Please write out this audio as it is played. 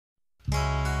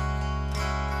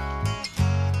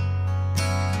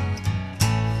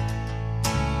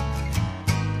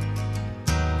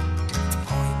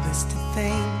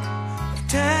think of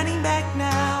turning back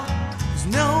now. There's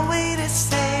no way to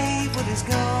save what is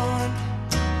gone.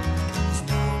 There's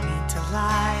no need to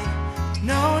lie,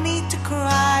 no need to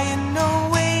cry, and no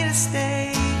way to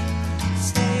stay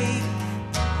safe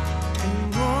and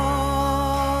warm.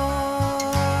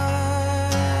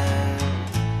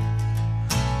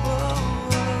 Whoa.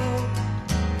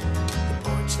 The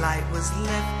porch light was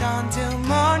left on till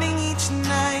morning each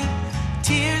night.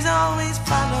 Tears always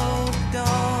follow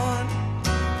dawn.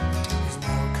 There's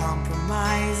no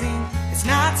compromising. It's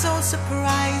not so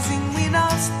surprising we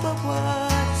lost what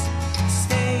was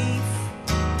safe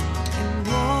and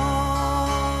warm.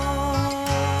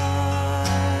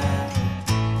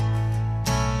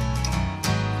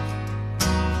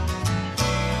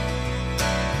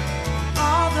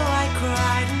 Although I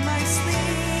cried in my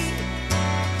sleep,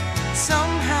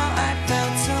 somehow I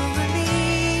felt so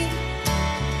relieved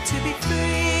to be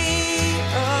free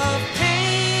of pain.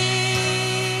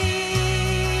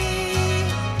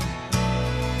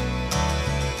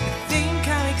 Think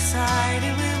how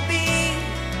excited we'll be,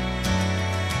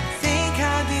 think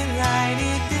how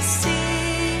delighted to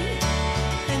see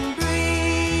and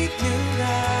breathe new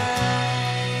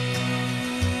life.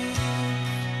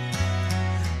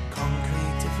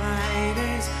 Concrete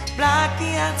dividers block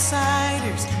the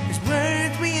outsiders. There's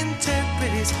words we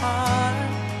interpret as harm.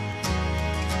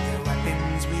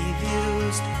 Weapons we've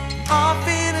used,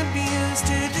 often abused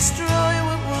to destroy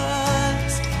what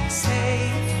was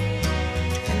safe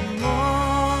and warm.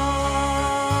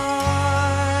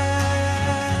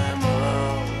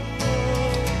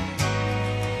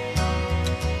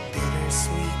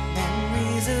 Bittersweet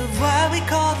memories of what we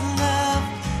called love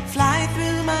fly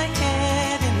through my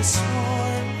head in a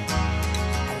swarm.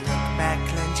 I look back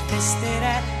clench-fisted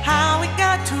at how it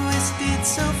got twisted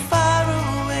so far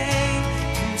away,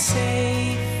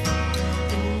 safe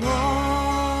and warm.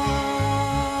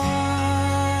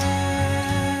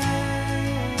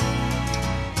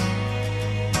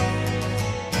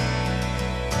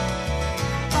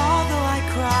 Although I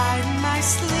cried in my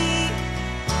sleep,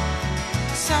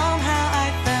 somehow I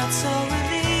felt so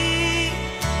relieved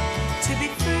to be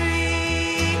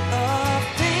free of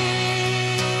pain.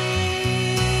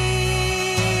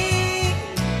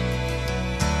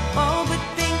 Oh, but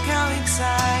think how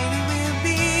excited we'll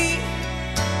be,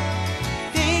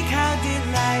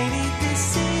 delighted to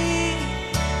see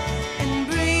and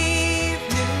breathe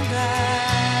new life.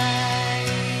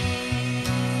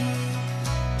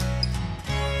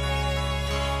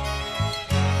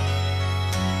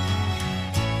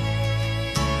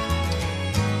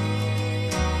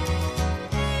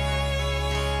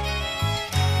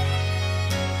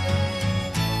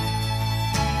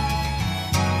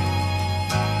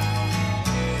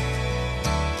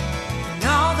 And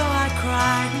although I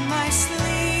cried in my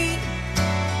sleep,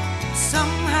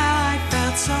 somehow I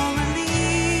felt so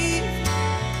relieved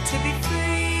to be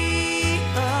free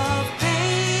of pain.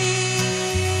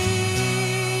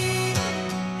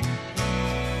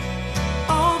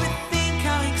 Oh, but think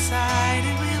how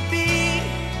excited we'll be,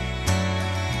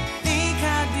 think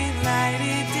how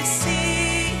delighted to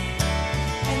see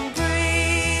and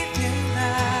breathe new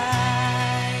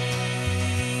life.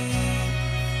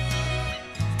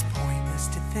 It's pointless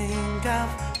to think of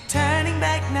turning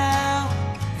back now.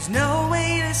 There's no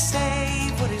way to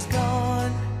save what is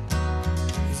gone.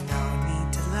 There's no need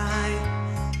to lie,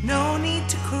 no need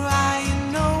to cry,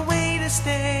 and no way to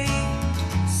stay